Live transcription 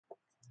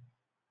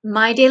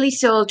My Daily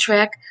Soul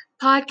Trek,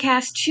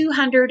 podcast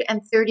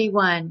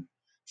 231,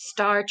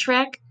 Star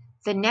Trek,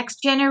 The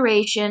Next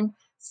Generation,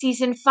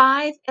 Season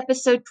 5,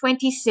 Episode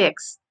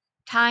 26,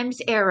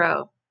 Time's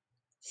Arrow.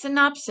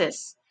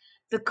 Synopsis.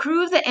 The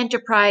crew of the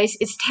Enterprise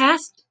is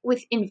tasked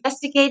with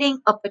investigating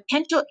a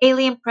potential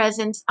alien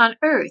presence on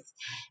Earth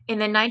in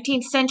the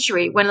 19th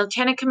century when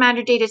Lieutenant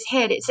Commander Data's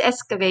head is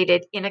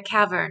excavated in a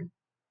cavern.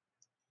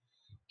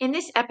 In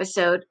this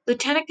episode,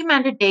 Lieutenant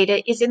Commander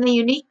Data is in the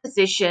unique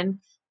position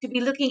to be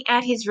looking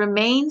at his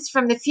remains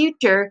from the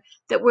future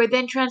that were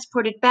then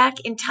transported back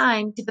in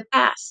time to the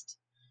past.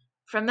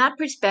 From that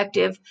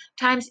perspective,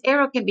 Time's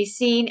Arrow can be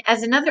seen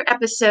as another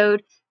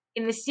episode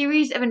in the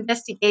series of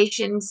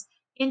investigations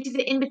into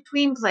the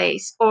in-between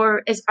place,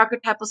 or as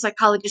archetypal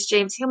psychologist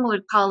James Hillman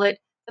would call it,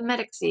 the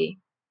Medici.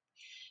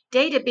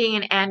 Data, being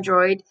an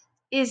android,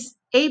 is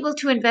able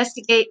to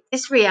investigate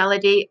this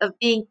reality of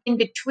being in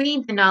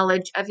between the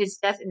knowledge of his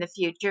death in the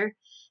future,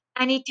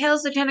 and he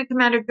tells Lieutenant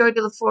Commander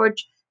Geordi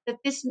LaForge that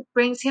this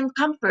brings him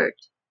comfort.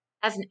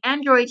 As an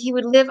android, he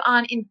would live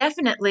on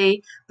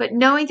indefinitely, but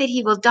knowing that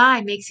he will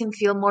die makes him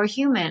feel more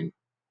human.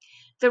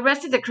 The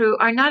rest of the crew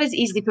are not as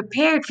easily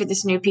prepared for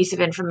this new piece of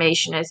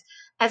information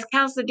as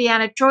Counselor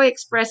Deanna Troy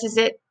expresses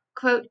it,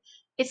 quote,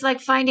 "It's like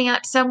finding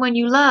out someone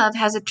you love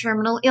has a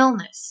terminal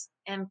illness,"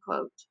 end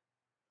quote.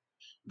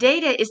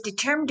 Data is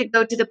determined to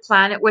go to the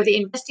planet where the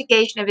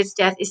investigation of his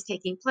death is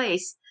taking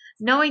place,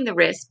 knowing the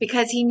risk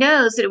because he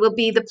knows that it will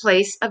be the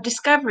place of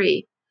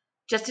discovery.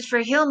 Just as for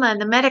Hilma,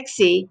 the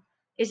Medici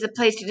is the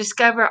place to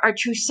discover our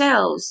true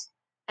selves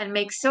and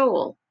make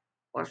soul,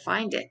 or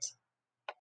find it.